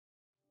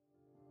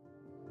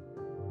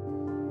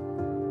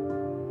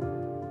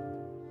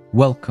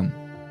Welcome.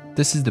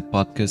 This is the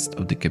podcast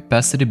of the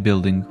Capacity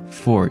Building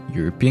for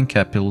European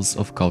Capitals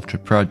of Culture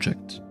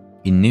project,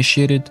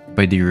 initiated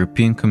by the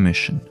European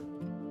Commission.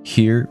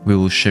 Here we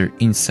will share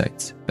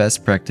insights,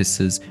 best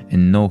practices,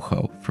 and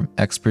know-how from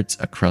experts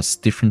across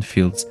different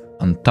fields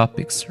on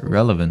topics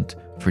relevant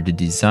for the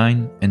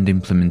design and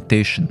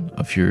implementation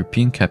of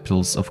European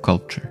Capitals of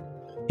Culture.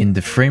 In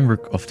the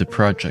framework of the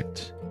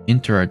project,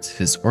 Interarts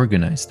has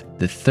organized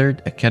the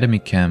third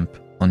academic camp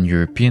on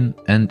European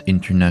and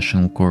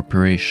international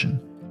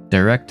cooperation,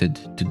 directed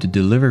to the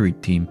delivery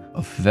team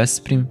of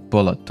Veszprém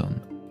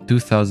Balaton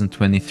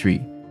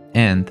 2023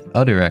 and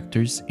other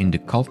actors in the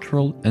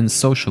cultural and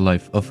social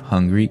life of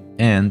Hungary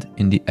and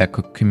in the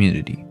ECOC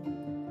community.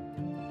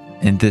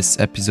 In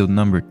this episode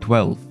number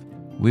 12,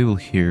 we will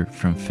hear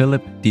from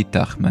Philip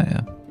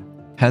Dittachmeijer,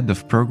 Head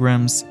of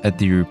Programs at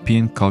the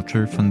European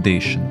Culture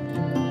Foundation.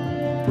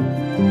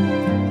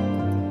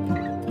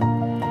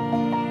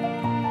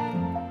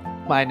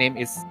 My name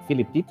is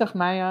Philip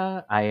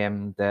Dittachmeijer. I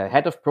am the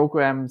head of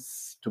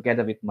programs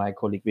together with my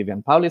colleague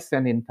Vivian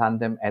Paulisen in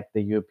tandem at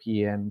the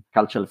European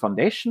Cultural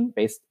Foundation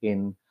based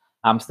in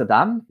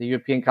Amsterdam. The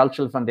European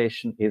Cultural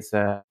Foundation is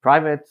a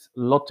private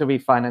lottery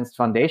financed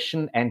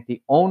foundation and the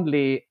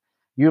only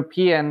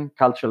European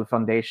cultural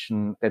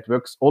foundation that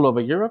works all over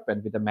Europe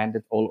and with a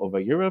mandate all over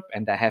Europe.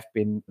 And I have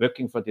been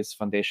working for this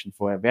foundation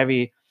for a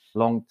very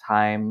long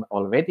time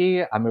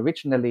already. I'm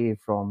originally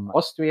from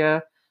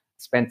Austria,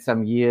 spent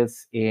some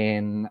years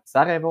in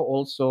Sarajevo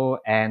also,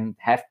 and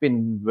have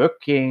been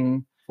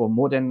working for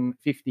more than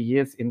 50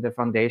 years in the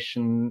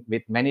foundation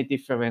with many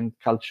different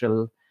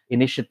cultural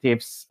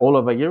initiatives all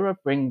over Europe,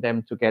 bringing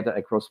them together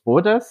across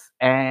borders.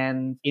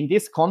 And in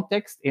this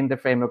context, in the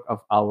framework of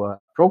our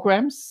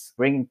programs,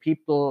 bringing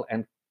people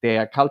and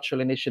their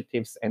cultural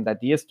initiatives and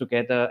ideas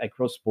together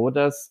across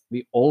borders,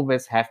 we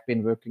always have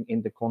been working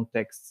in the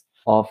context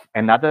of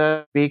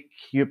another big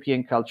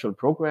European cultural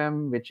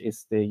program, which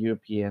is the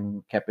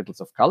European Capitals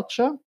of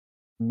Culture.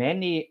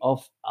 Many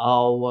of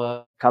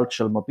our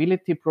cultural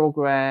mobility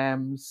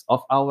programs,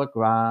 of our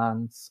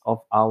grants, of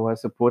our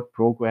support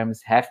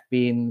programs have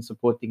been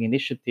supporting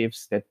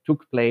initiatives that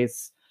took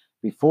place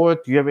before,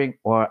 during,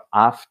 or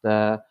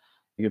after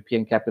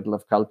European Capital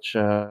of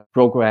Culture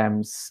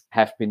programs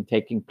have been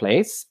taking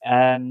place.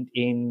 And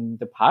in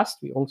the past,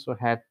 we also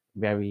had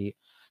very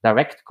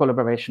direct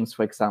collaborations,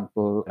 for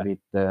example, with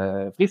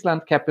the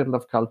Friesland Capital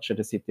of Culture,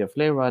 the city of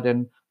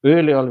Leeuwarden,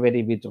 early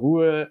already with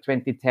Ruhr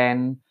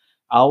 2010.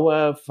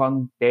 Our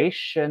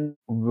foundation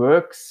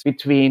works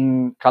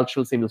between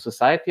cultural civil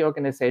society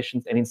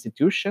organizations and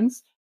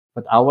institutions,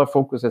 but our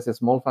focus as a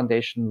small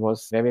foundation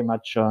was very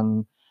much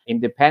on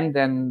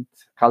independent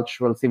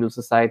cultural civil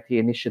society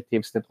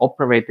initiatives that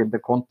operate in the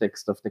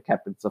context of the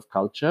capitals of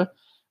culture.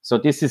 So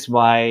this is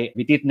why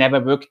we did never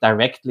work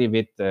directly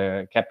with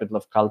the Capital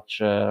of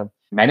Culture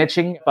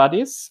managing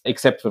bodies,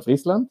 except for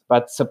Friesland,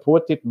 but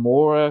supported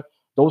more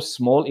those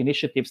small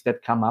initiatives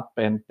that come up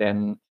and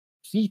then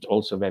feed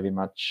also very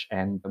much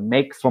and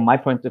make, from my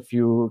point of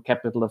view,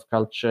 Capital of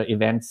Culture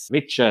events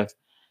richer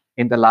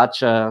in the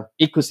larger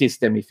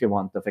ecosystem, if you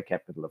want, of a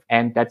capital.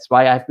 And that's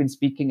why I've been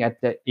speaking at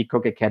the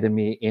ECOC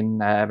Academy in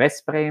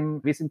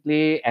Veszprém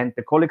recently. And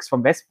the colleagues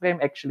from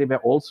Veszprém actually were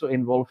also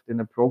involved in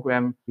a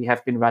program we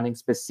have been running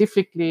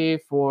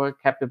specifically for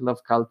Capital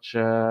of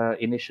Culture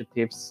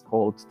initiatives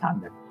called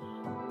Tandem.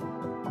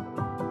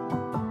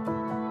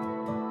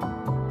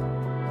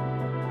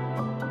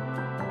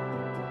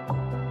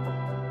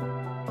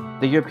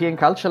 The European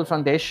Cultural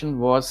Foundation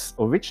was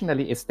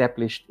originally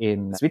established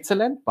in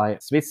Switzerland by a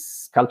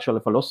Swiss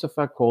cultural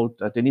philosopher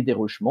called Denis de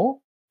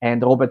Rougemont.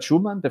 And Robert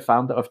Schuman, the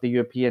founder of the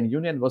European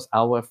Union, was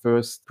our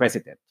first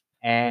president.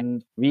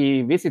 And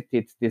we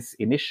visited this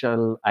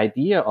initial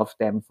idea of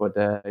them for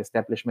the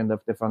establishment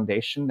of the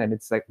foundation. And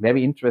it's like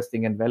very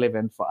interesting and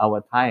relevant for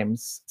our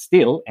times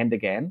still and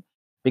again,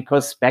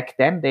 because back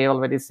then they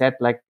already said,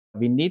 like,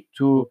 we need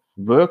to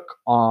work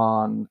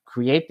on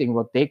creating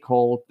what they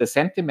called the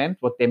sentiment,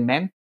 what they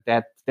meant,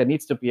 that there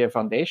needs to be a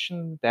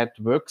foundation that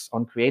works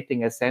on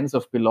creating a sense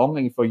of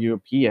belonging for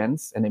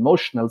Europeans, an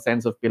emotional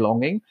sense of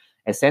belonging,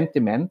 a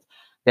sentiment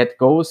that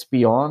goes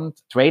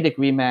beyond trade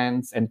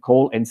agreements and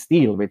coal and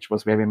steel, which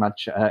was very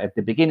much at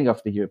the beginning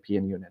of the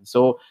European Union.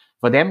 So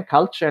for them,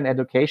 culture and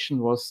education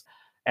was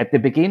at the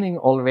beginning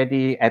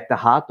already at the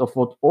heart of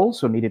what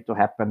also needed to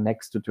happen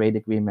next to trade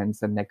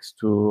agreements and next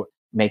to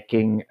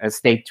making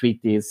state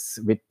treaties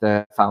with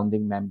the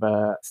founding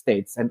member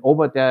states. And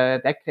over the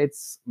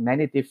decades,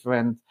 many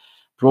different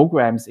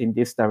programs in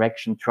this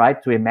direction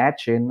tried to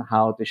imagine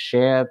how the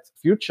shared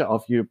future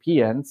of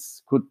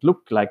Europeans could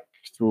look like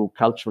through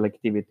cultural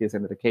activities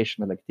and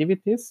educational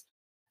activities.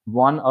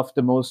 One of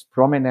the most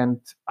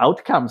prominent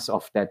outcomes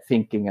of that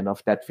thinking and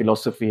of that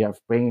philosophy of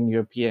bringing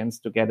Europeans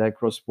together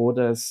across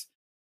borders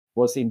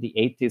was in the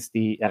 80s,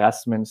 the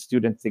Erasmus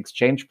Students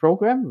Exchange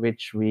Program,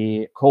 which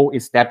we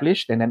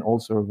co-established and then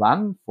also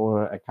run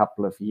for a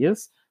couple of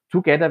years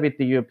together with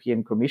the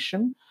European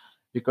Commission,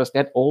 because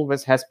that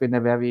always has been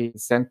a very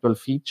central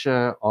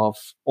feature of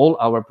all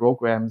our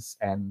programs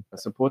and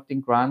supporting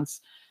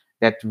grants,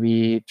 that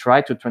we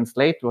try to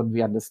translate what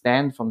we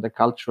understand from the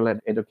cultural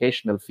and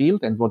educational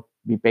field and what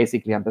we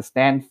basically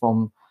understand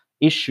from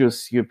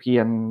issues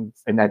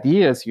Europeans and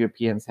ideas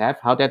Europeans have,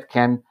 how that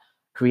can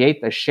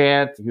create a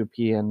shared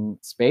European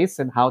space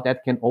and how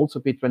that can also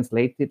be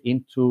translated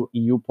into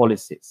EU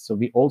policies. So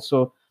we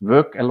also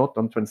work a lot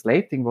on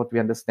translating what we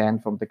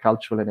understand from the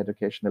cultural and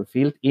educational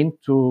field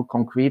into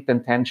concrete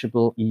and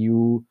tangible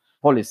EU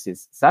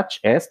policies, such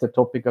as the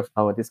topic of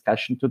our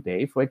discussion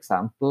today, for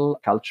example,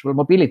 cultural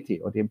mobility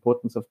or the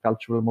importance of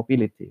cultural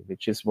mobility,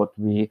 which is what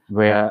we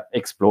were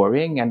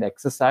exploring and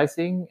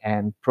exercising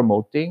and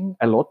promoting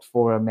a lot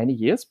for many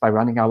years by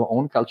running our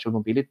own cultural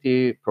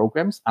mobility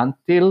programs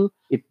until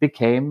it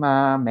became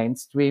a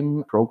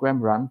mainstream program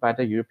run by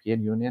the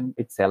European Union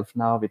itself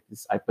now with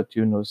this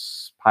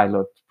Opportunus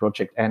pilot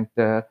project and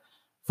the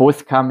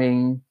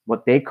forthcoming,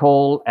 what they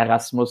call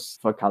Erasmus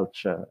for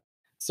Culture.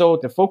 So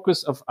the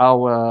focus of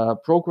our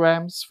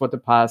programs for the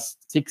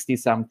past 60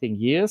 something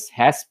years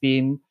has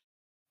been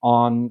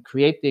on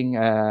creating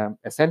a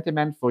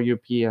sentiment for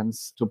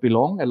Europeans to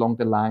belong along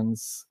the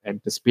lines and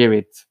the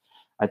spirit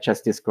I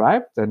just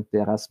described. And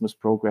the Erasmus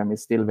program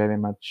is still very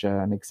much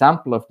an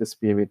example of the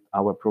spirit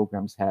our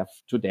programs have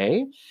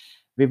today.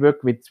 We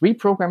work with 3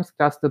 programs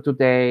cluster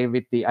today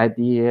with the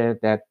idea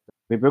that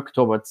we work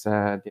towards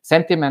the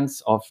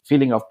sentiments of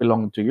feeling of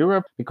belonging to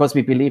Europe because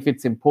we believe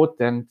it's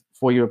important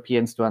for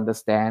Europeans to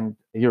understand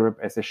Europe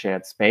as a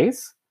shared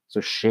space.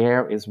 So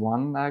share is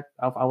one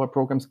of our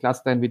programs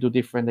cluster, and we do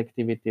different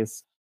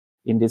activities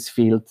in this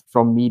field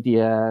from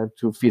media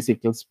to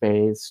physical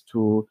space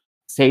to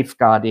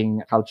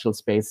safeguarding cultural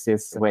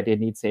spaces where they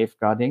need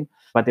safeguarding.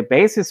 But the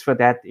basis for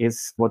that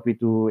is what we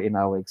do in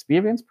our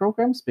experience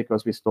programs,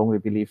 because we strongly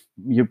believe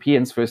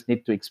Europeans first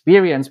need to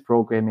experience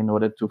program in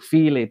order to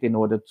feel it, in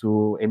order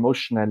to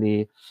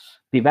emotionally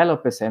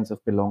develop a sense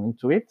of belonging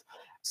to it,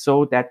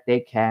 so that they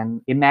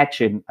can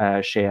imagine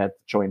a shared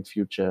joint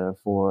future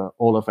for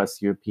all of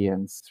us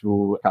Europeans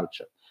through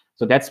culture.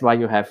 So that's why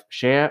you have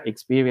share,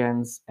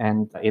 experience,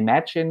 and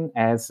imagine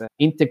as an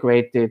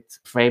integrated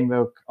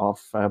framework of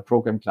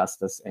program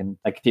clusters and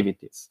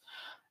activities.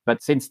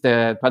 But since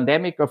the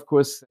pandemic, of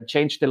course,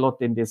 changed a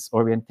lot in this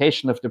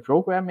orientation of the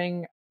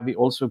programming, we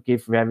also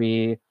give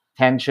very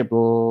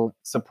tangible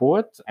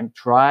support and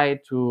try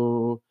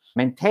to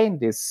maintain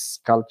this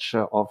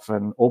culture of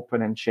an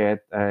open and shared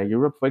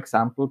Europe, for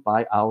example,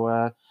 by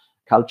our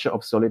Culture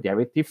of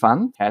Solidarity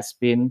Fund has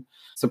been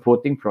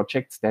supporting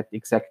projects that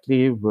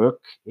exactly work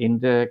in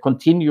the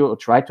continue or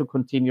try to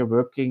continue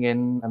working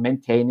in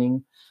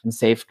maintaining and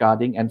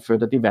safeguarding and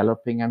further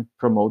developing and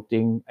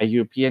promoting a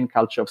European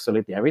culture of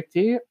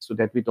solidarity so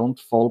that we don't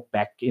fall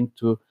back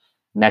into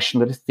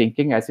nationalist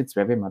thinking, as it's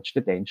very much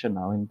the danger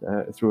now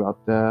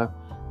throughout the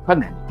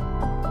pandemic.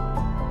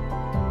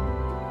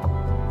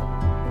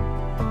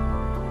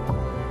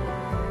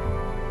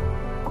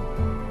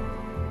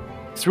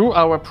 Through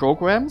our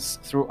programs,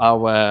 through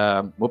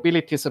our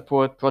mobility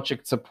support,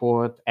 project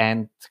support,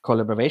 and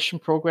collaboration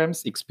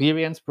programs,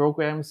 experience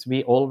programs,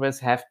 we always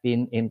have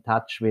been in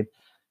touch with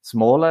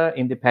smaller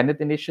independent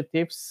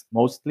initiatives,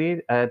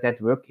 mostly that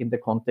work in the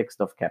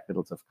context of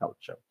capitals of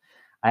culture.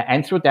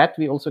 And through that,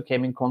 we also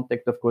came in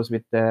contact, of course,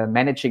 with the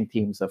managing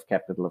teams of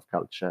Capital of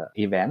Culture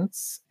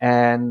events.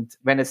 And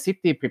when a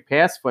city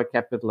prepares for a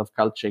Capital of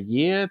Culture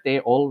year, they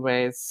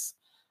always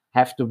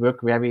have to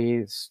work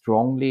very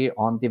strongly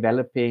on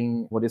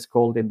developing what is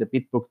called in the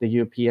Bitbook the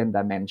European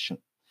dimension.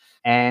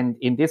 And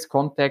in this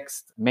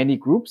context, many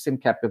groups in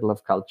Capital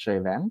of Culture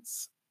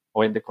events,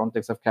 or in the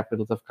context of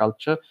Capitals of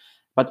Culture,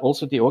 but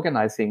also the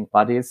organizing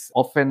bodies,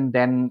 often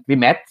then we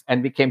met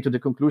and we came to the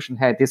conclusion,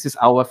 hey, this is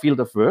our field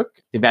of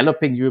work,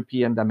 developing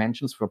European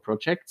dimensions for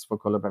projects, for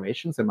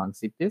collaborations among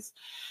cities,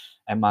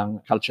 among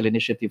cultural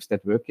initiatives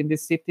that work in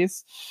these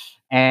cities.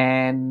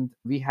 And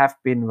we have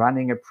been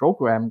running a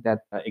program that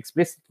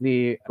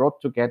explicitly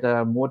brought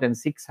together more than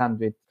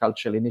 600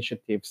 cultural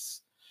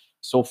initiatives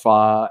so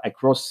far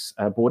across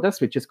borders,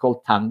 which is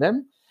called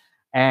Tandem.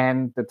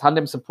 And the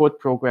Tandem support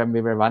program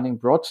we were running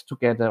brought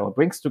together or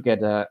brings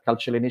together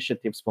cultural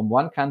initiatives from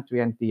one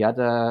country and the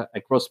other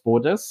across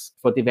borders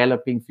for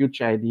developing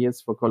future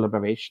ideas for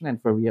collaboration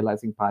and for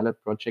realizing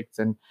pilot projects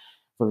and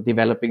for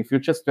developing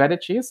future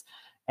strategies.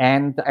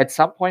 And at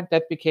some point,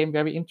 that became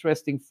very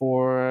interesting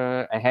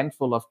for a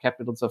handful of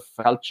capitals of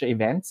culture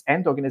events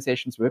and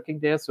organizations working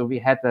there. So we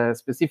had a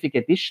specific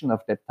edition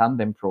of that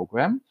Tandem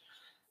program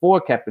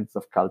for capitals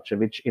of culture,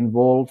 which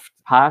involved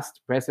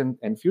past, present,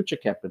 and future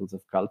capitals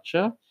of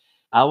culture.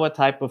 Our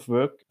type of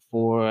work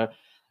for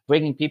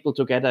bringing people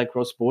together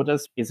across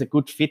borders is a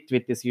good fit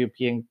with this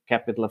European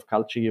Capital of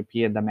Culture,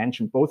 European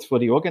dimension, both for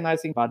the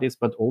organizing bodies,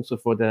 but also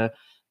for the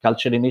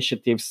cultural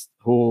initiatives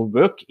who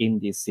work in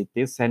these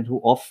cities and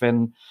who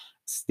often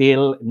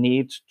still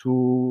need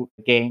to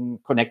gain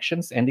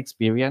connections and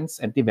experience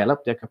and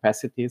develop their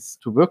capacities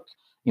to work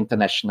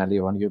internationally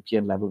or on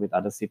European level with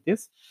other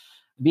cities.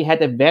 We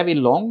had a very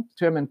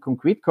long-term and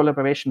concrete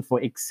collaboration for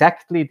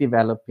exactly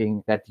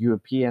developing that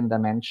European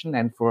dimension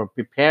and for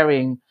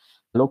preparing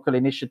local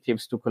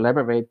initiatives to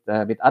collaborate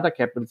with other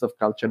capitals of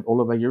culture and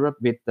all over Europe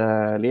with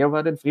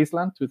Leeuwarden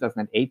Friesland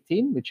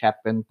 2018, which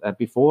happened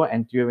before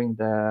and during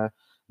the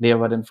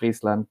Leeuwarden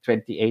Friesland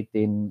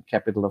 2018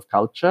 Capital of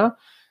Culture.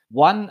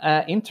 One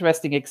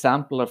interesting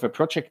example of a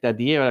project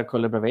idea or a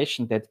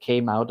collaboration that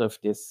came out of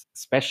this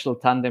special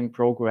tandem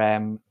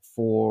program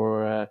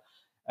for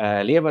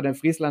Leeuwarden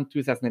Friesland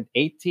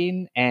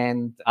 2018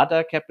 and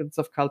other capitals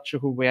of culture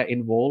who were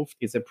involved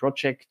is a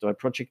project or a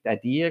project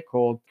idea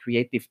called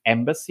Creative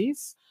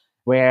Embassies,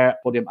 where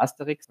Podium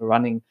Asterix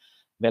running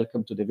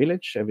Welcome to the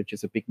Village, which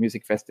is a big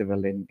music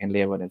festival in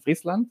Leeuwarden,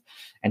 Friesland.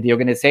 And the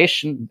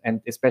organization,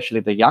 and especially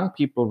the young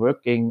people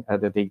working,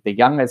 the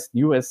youngest,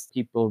 newest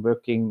people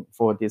working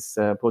for this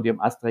Podium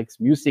Asterix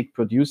music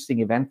producing,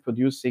 event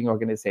producing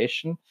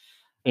organization,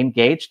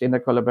 engaged in a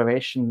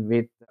collaboration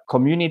with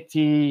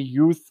community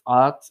youth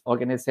art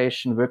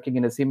organization working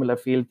in a similar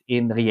field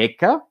in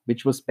Rijeka,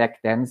 which was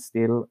back then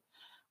still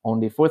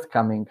only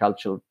forthcoming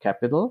cultural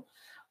capital,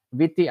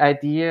 with the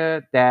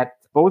idea that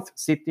both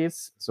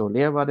cities, so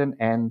Leeuwarden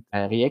and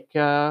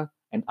Rijeka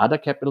and other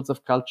capitals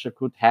of culture,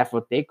 could have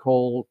what they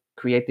call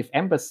creative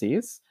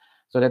embassies.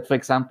 So that, for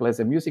example, as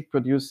a music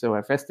producer or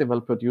a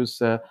festival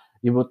producer,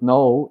 you would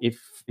know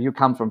if you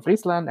come from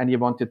Friesland and you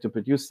wanted to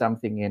produce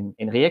something in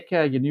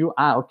Rijeka, you knew,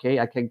 okay,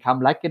 I can come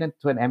like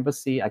to an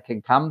embassy, I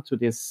can come to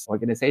this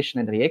organization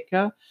in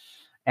Rijeka,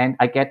 and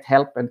I get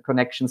help and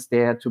connections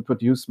there to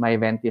produce my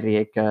event in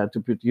Rijeka, to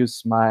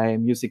produce my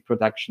music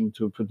production,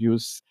 to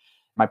produce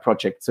my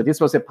project. So this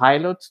was a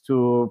pilot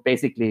to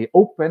basically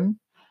open,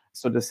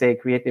 so to say,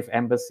 creative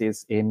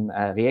embassies in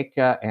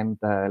Rijeka and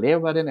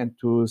Leeuwarden, and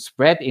to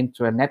spread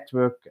into a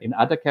network in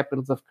other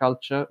capitals of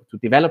culture, to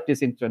develop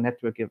this into a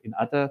network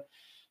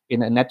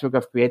in a network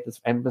of creative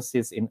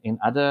embassies in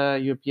other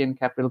European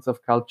capitals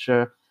of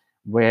culture,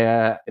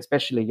 where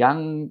especially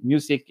young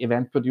music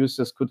event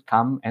producers could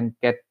come and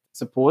get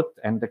support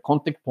and the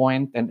contact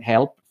point and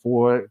help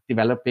for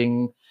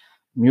developing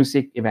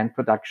music event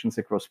productions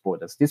across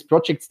borders. This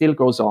project still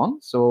goes on.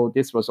 So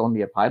this was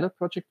only a pilot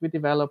project we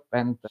developed,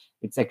 and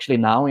it's actually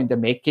now in the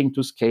making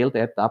to scale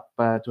that up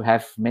to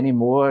have many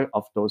more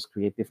of those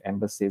creative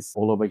embassies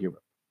all over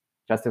Europe.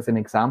 Just as an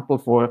example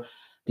for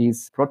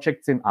these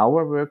projects in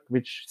our work,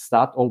 which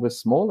start always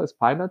small as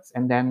pilots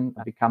and then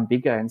become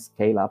bigger and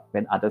scale up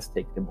when others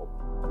take them over.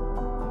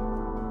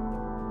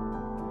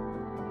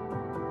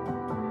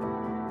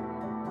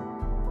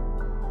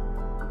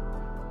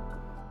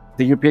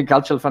 The European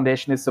Cultural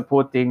Foundation is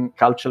supporting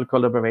cultural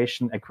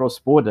collaboration across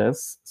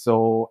borders.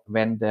 So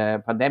when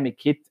the pandemic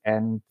hit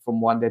and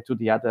from one day to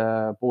the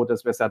other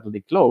borders were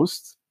suddenly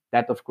closed,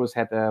 that of course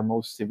had a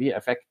most severe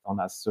effect on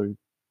us. So,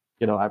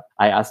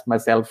 I asked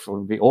myself,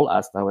 or we all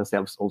asked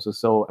ourselves also,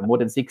 so more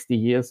than 60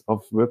 years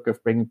of work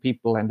of bringing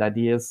people and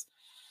ideas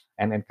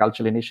and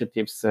cultural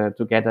initiatives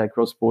together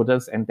across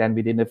borders. And then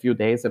within a few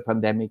days, a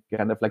pandemic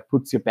kind of like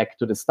puts you back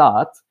to the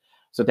start.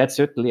 So that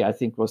certainly, I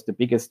think, was the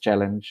biggest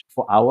challenge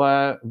for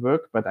our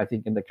work. But I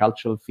think in the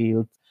cultural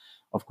field,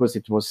 of course,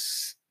 it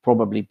was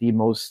probably the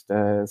most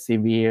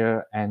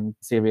severe and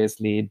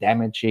seriously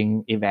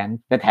damaging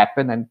event that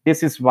happened. And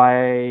this is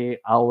why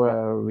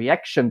our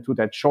reaction to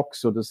that shock,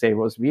 so to say,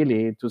 was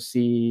really to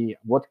see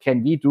what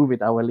can we do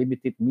with our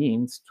limited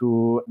means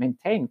to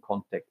maintain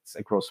contacts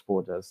across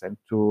borders and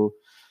to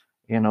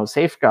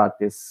safeguard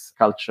this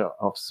culture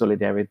of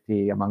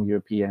solidarity among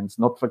Europeans,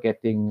 not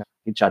forgetting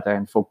each other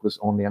and focus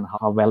only on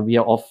how well we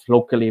are off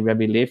locally where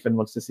we live and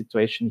what's the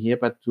situation here,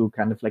 but to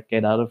kind of like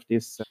get out of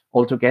this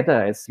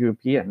altogether as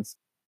Europeans.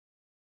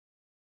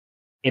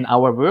 In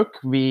our work,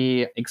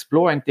 we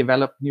explore and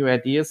develop new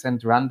ideas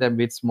and run them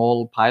with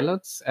small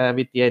pilots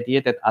with the idea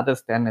that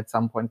others then at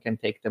some point can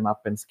take them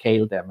up and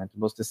scale them. And it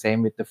was the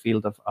same with the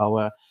field of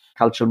our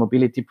cultural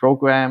mobility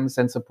programs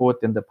and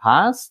support in the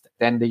past.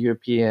 Then the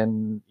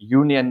European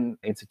Union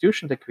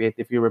institution, the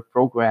Creative Europe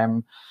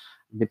program,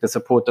 with the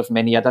support of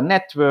many other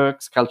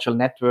networks, cultural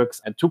networks,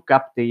 and took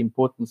up the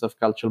importance of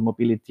cultural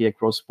mobility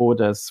across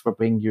borders for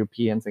bringing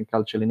Europeans and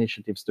cultural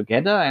initiatives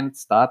together and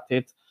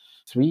started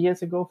 4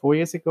 years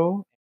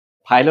ago,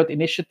 pilot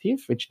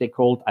initiative, which they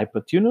called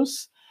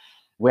Opportunus,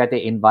 where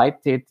they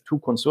invited two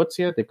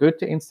consortia, the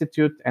Goethe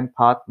Institute and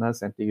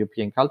partners, and the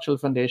European Cultural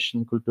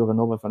Foundation, Cultura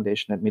Nova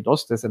Foundation, and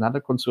MIDOST as another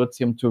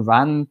consortium to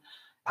run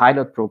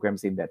pilot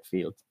programs in that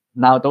field.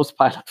 Now, those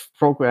pilot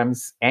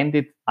programs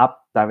ended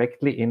up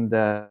directly in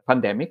the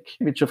pandemic,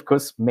 which of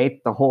course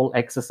made the whole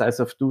exercise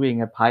of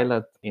doing a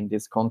pilot in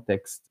this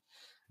context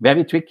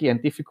very tricky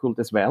and difficult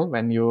as well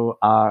when you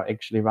are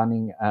actually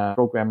running a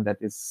program that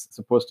is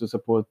supposed to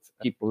support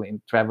people in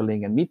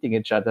traveling and meeting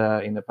each other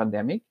in a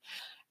pandemic.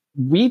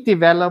 We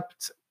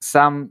developed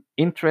some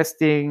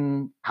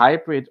interesting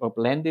hybrid or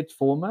blended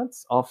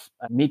formats of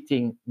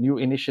meeting new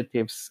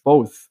initiatives,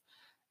 both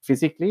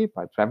physically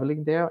by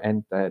traveling there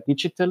and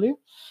digitally,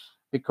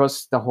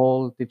 because the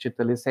whole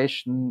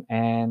digitalization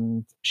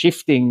and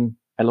shifting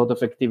a lot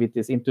of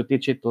activities into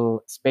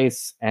digital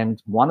space.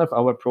 And one of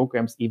our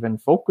programs even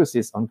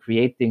focuses on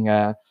creating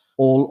a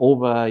all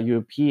over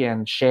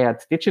European shared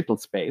digital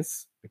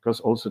space,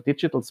 because also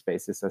digital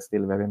spaces are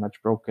still very much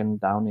broken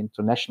down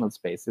into national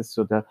spaces.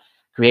 So the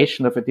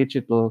creation of a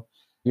digital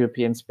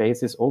European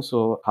space is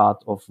also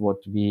part of what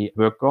we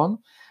work on.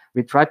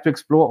 We try to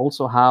explore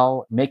also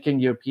how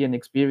making European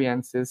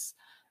experiences,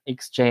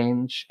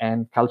 exchange,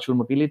 and cultural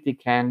mobility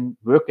can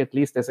work at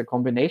least as a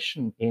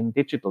combination in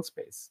digital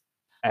space.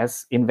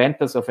 As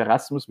inventors of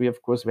Erasmus, we of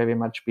course very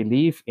much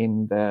believe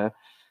in the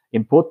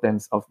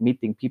importance of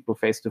meeting people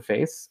face to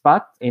face.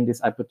 But in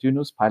this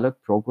Opportunus pilot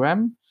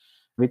program,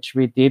 which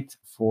we did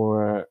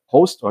for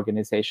host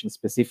organizations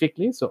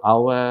specifically. So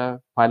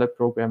our pilot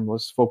program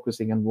was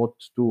focusing on what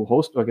do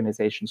host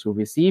organizations who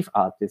receive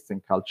artists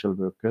and cultural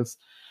workers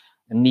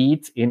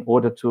need in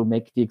order to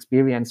make the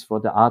experience for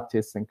the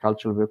artists and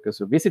cultural workers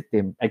who visit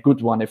them a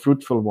good one, a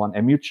fruitful one,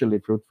 a mutually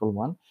fruitful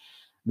one.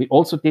 We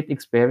also did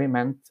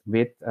experiment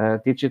with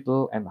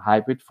digital and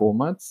hybrid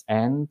formats.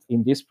 And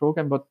in this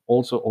program, but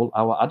also all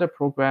our other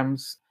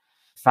programs,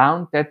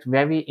 found that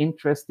very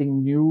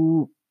interesting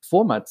new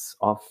formats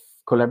of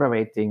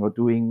collaborating or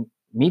doing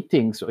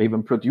meetings or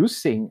even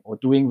producing or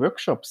doing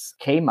workshops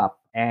came up.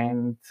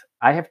 And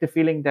I have the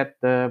feeling that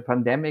the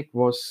pandemic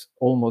was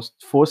almost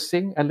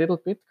forcing a little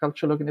bit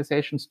cultural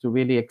organizations to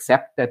really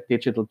accept that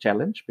digital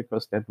challenge,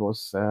 because that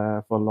was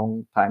for a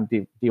long time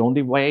the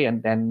only way.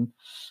 And then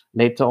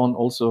later on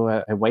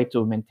also a way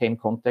to maintain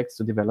contacts,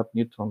 to develop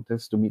new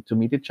contacts, to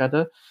meet each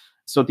other.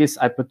 So this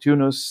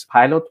Opportunus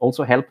pilot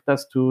also helped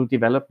us to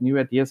develop new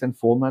ideas and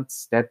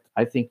formats that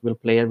I think will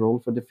play a role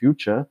for the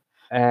future.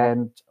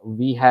 And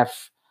we have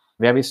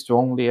very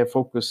strongly a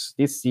focus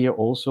this year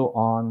also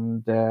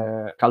on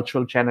the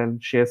cultural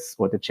challenges,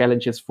 or the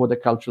challenges for the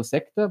cultural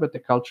sector, but the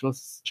cultural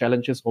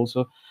challenges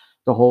also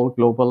the whole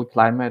global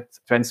climate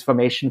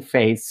transformation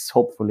phase.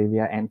 Hopefully we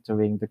are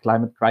entering the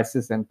climate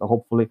crisis, and the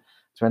hopefully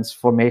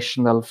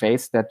transformational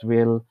phase that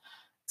will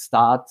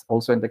start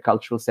also in the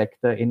cultural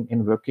sector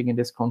in working in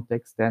this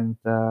context, and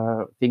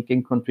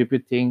thinking,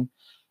 contributing,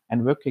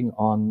 and working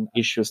on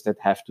issues that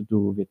have to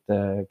do with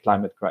the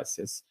climate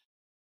crisis.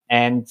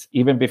 And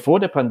even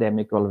before the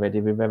pandemic already,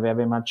 we were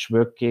very much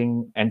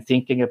working and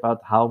thinking about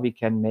how we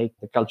can make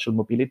the cultural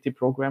mobility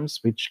programs,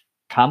 which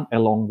come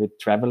along with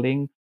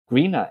traveling,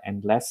 greener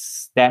and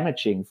less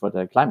damaging for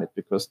the climate,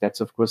 because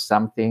that's, of course,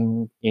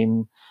 something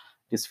in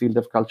this field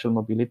of cultural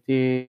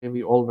mobility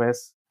we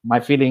always, my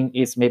feeling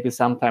is, maybe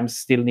sometimes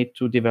still need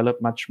to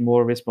develop much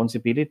more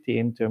responsibility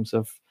in terms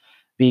of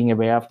being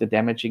aware of the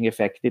damaging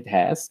effect it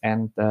has,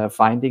 and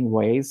finding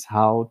ways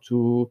how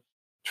to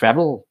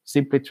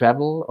simply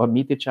travel or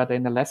meet each other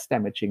in a less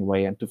damaging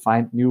way, and to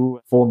find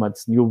new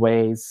formats, new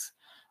ways.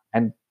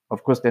 And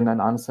of course, then an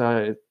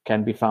answer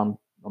can be found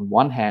on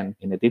one hand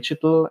in a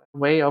digital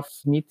way of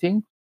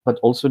meeting, but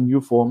also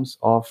new forms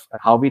of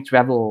how we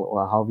travel,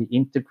 or how we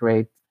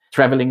integrate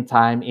traveling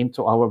time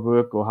into our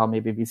work, or how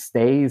maybe we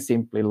stay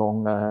simply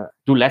longer,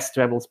 do less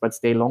travels, but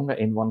stay longer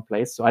in one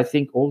place. So I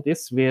think all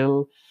this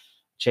will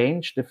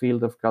change the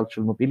field of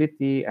cultural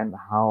mobility and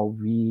how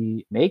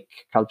we make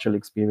cultural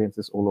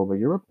experiences all over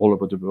Europe, all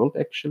over the world,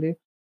 actually,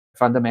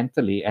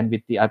 fundamentally. And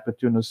with the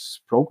Opportunus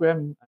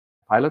program,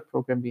 pilot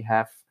program, we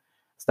have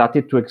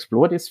started to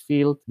explore this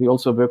field. We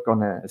also work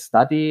on a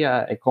study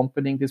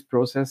accompanying this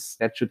process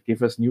that should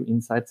give us new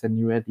insights and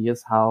new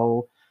ideas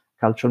how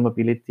cultural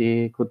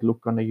mobility could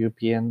look on a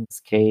European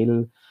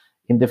scale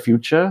in the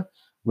future,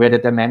 where the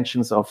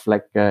dimensions of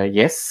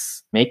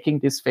making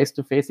these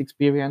face-to-face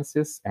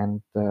experiences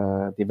and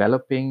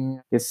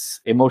developing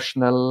this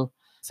emotional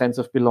sense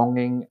of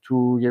belonging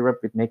to Europe,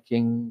 with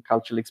making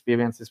cultural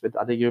experiences with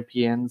other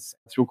Europeans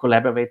through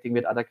collaborating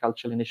with other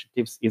cultural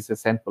initiatives, is a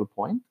central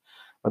point.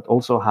 But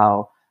also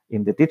how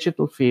in the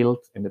digital field,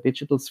 in the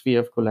digital sphere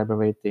of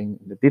collaborating,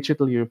 in the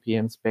digital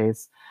European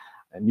space,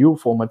 new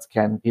formats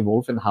can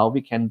evolve, and how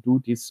we can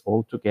do this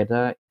all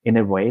together in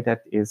a way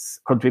that is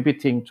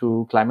contributing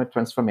to climate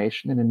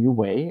transformation in a new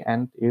way,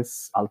 and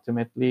is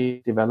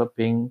ultimately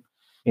developing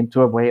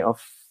into a way of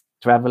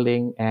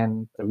traveling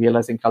and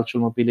realizing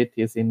cultural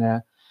mobility is in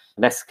a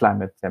less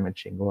climate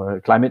damaging or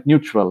climate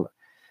neutral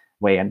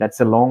way. And that's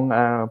a long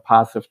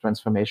path of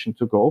transformation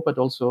to go, but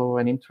also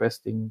an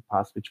interesting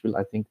path which will,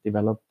 I think,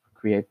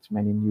 create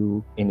many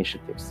new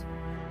initiatives.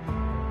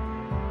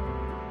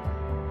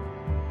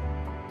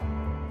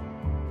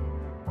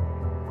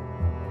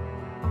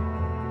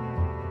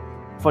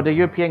 For the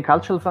European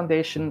Cultural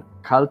Foundation,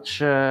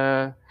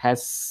 culture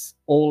has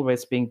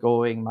always been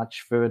going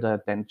much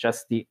further than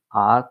just the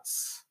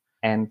arts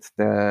and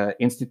the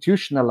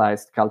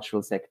institutionalized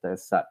cultural sector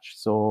as such.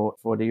 So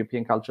for the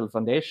European Cultural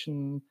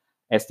Foundation,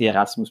 as the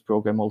Erasmus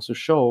program also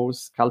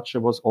shows,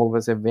 culture was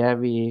always a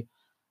very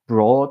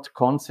broad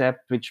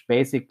concept, which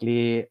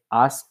basically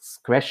asks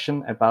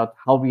questions about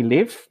how we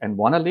live and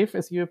want to live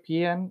as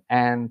European,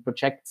 and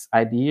projects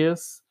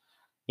ideas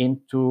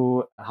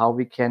into how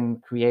we can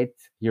create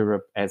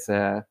Europe as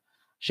a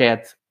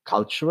shared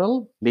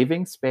cultural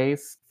living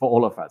space for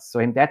all of us. So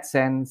in that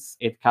sense,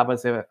 it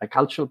covers a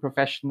cultural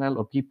professional,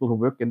 or people who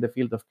work in the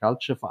field of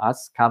culture, for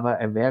us, cover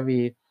a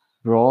very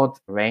broad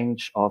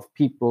range of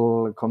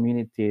people,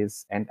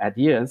 communities, and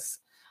ideas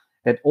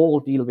that all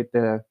deal with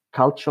the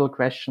cultural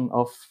question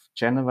of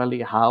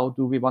generally how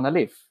do we want to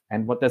live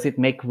and what does it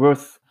make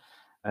worth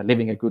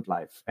living a good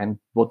life, and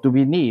what do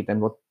we need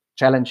and what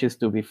challenges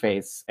do we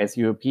face as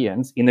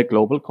Europeans in a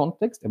global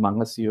context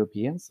among us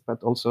Europeans,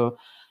 but also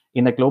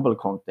in a global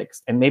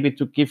context. And maybe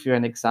to give you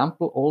an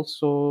example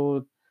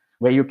also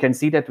where you can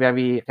see that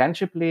very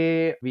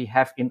tangibly, we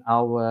have in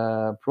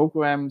our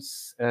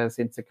programs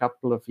since a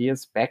couple of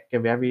years back a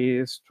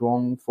very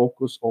strong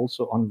focus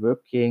also on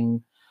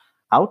working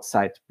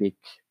outside big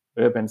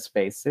urban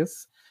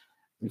spaces.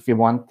 If you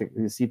want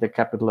to see the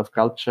capital of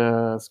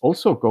cultures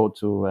also go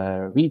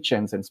to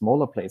regions and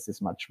smaller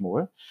places much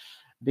more,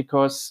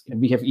 because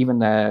we have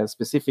even a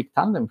specific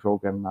tandem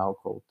program now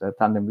called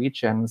Tandem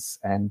Regions,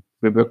 and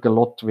we work a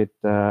lot with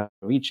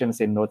regions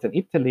in northern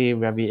Italy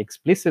where we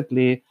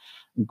explicitly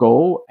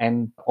go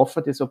and offer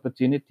these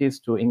opportunities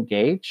to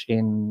engage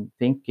in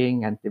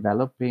thinking and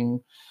developing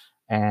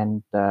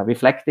and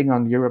reflecting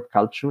on Europe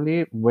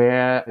culturally,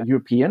 where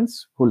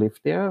Europeans who live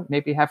there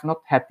maybe have not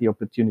had the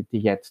opportunity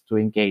yet to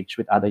engage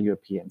with other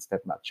Europeans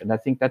that much. And I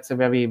think that's a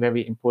very,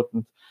 very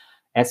important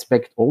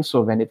aspect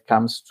also when it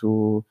comes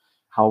to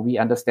how we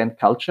understand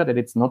culture, that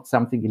it's not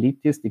something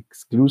elitist,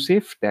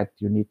 exclusive, that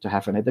you need to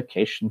have an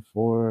education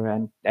for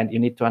and you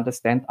need to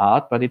understand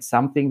art, but it's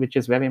something which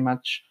is very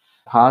much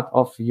part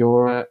of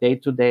your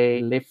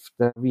day-to-day lived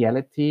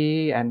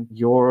reality and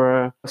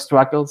your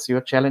struggles,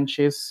 your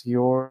challenges,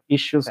 your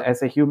issues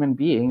as a human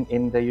being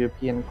in the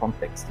European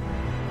context.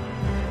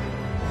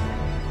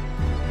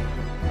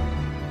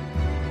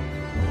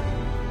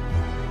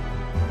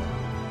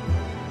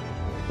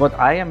 What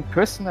I am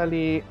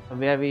personally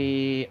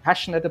very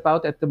passionate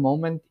about at the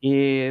moment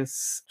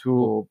is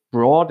to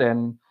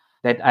broaden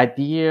that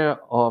idea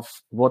of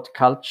what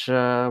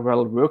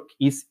cultural work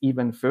is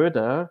even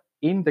further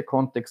in the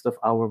context of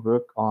our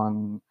work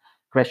on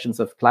questions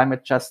of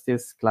climate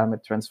justice,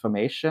 climate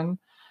transformation,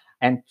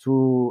 and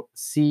to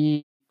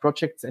see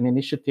projects and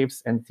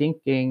initiatives and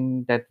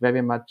thinking that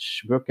very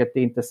much work at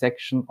the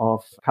intersection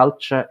of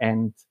culture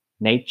and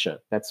nature.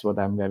 That's what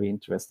I'm very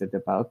interested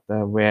about,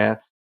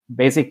 where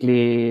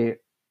basically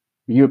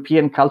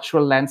European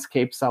cultural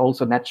landscapes are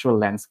also natural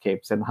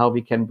landscapes, and how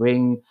we can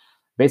bring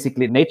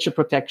basically nature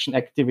protection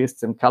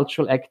activists and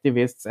cultural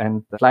activists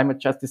and climate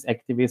justice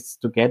activists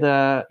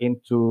together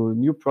into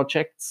new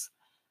projects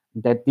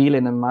that deal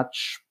in a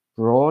much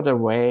broader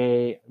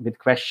way with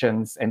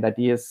questions and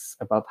ideas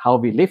about how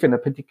we live in a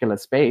particular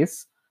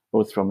space,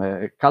 both from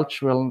a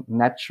cultural,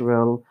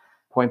 natural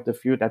point of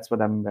view. That's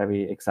what I'm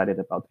very excited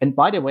about. And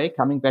by the way,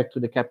 coming back to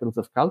the capitals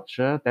of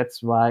culture,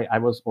 that's why I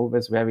was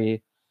always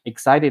very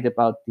excited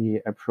about the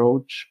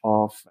approach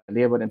of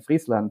Leopold and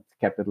Friesland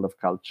Capital of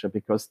Culture,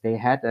 because they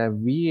had a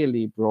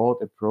really broad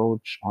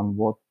approach on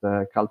what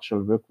the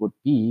cultural work would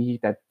be,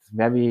 that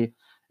very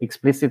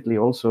explicitly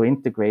also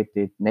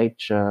integrated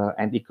nature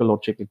and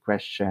ecological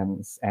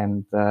questions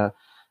and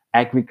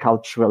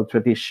agricultural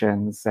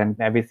traditions and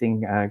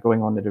everything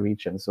going on in the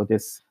region. So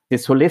this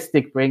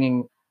holistic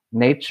bringing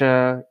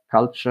nature,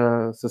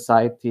 culture,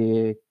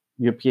 society,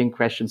 European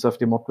questions of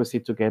democracy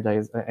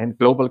together and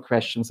global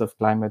questions of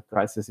climate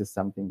crisis is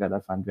something that I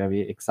find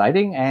very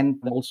exciting. And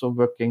I'm also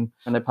working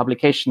on a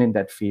publication in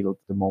that field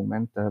at the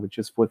moment, which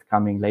is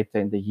forthcoming later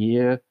in the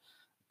year,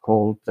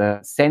 called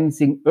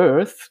Sensing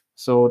Earth.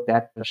 So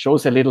that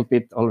shows a little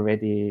bit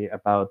already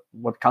about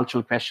what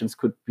cultural questions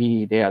could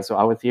be there. So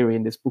our theory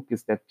in this book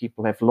is that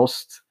people have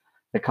lost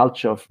the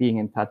culture of being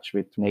in touch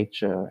with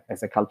nature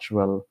as a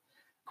cultural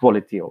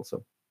quality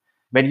also.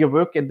 When you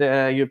work in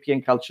the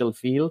European cultural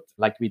field,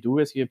 like we do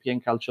as European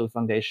Cultural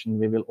Foundation,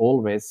 we will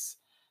always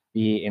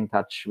be in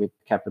touch with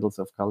capitals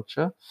of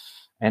culture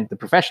and the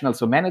professionals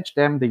who manage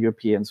them, the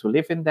Europeans who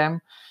live in them.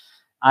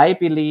 I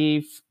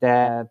believe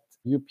that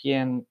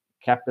European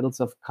capitals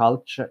of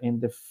culture in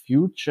the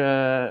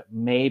future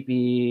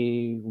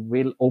maybe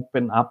will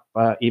open up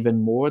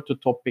even more to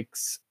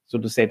topics, so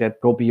to say, that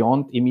go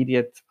beyond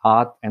immediate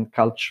art and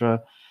culture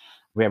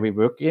where we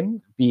work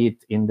in, be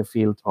it in the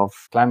field of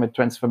climate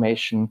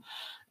transformation,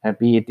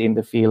 be it in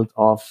the field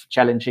of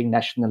challenging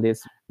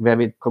nationalism, where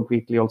we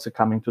concretely also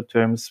coming to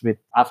terms with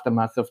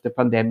aftermath of the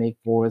pandemic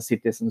for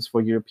citizens,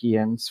 for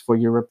Europeans, for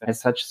Europe as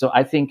such. So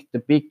I think the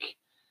big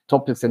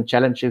topics and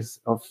challenges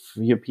of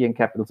European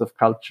capitals of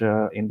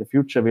culture in the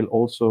future will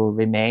also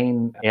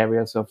remain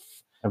areas of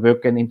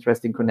work and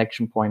interesting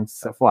connection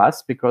points for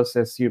us, because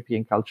as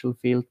European cultural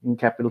field in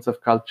capitals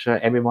of culture,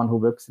 everyone who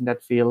works in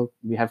that field,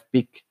 we have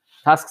big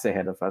tasks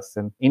ahead of us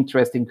and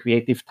interesting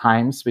creative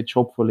times, which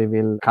hopefully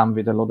will come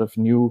with a lot of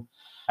new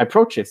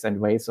approaches and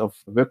ways of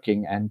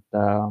working. And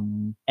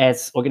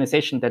as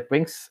organization that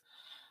brings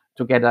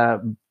together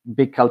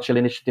big cultural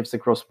initiatives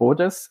across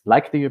borders,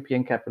 like the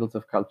European Capitals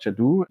of Culture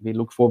do, we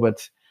look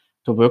forward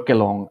to work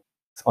along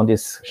on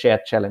these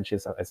shared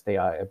challenges as they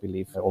are, I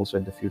believe, also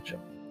in the future.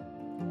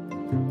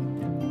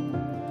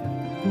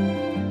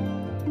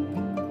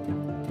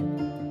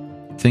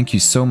 Thank you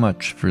so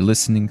much for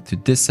listening to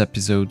this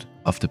episode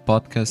of the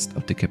podcast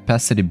of the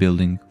Capacity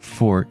Building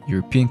for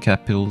European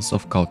Capitals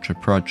of Culture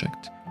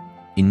project,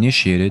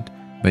 initiated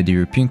by the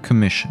European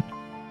Commission.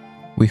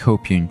 We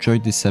hope you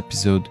enjoyed this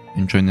episode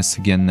and join us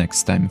again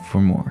next time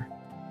for more.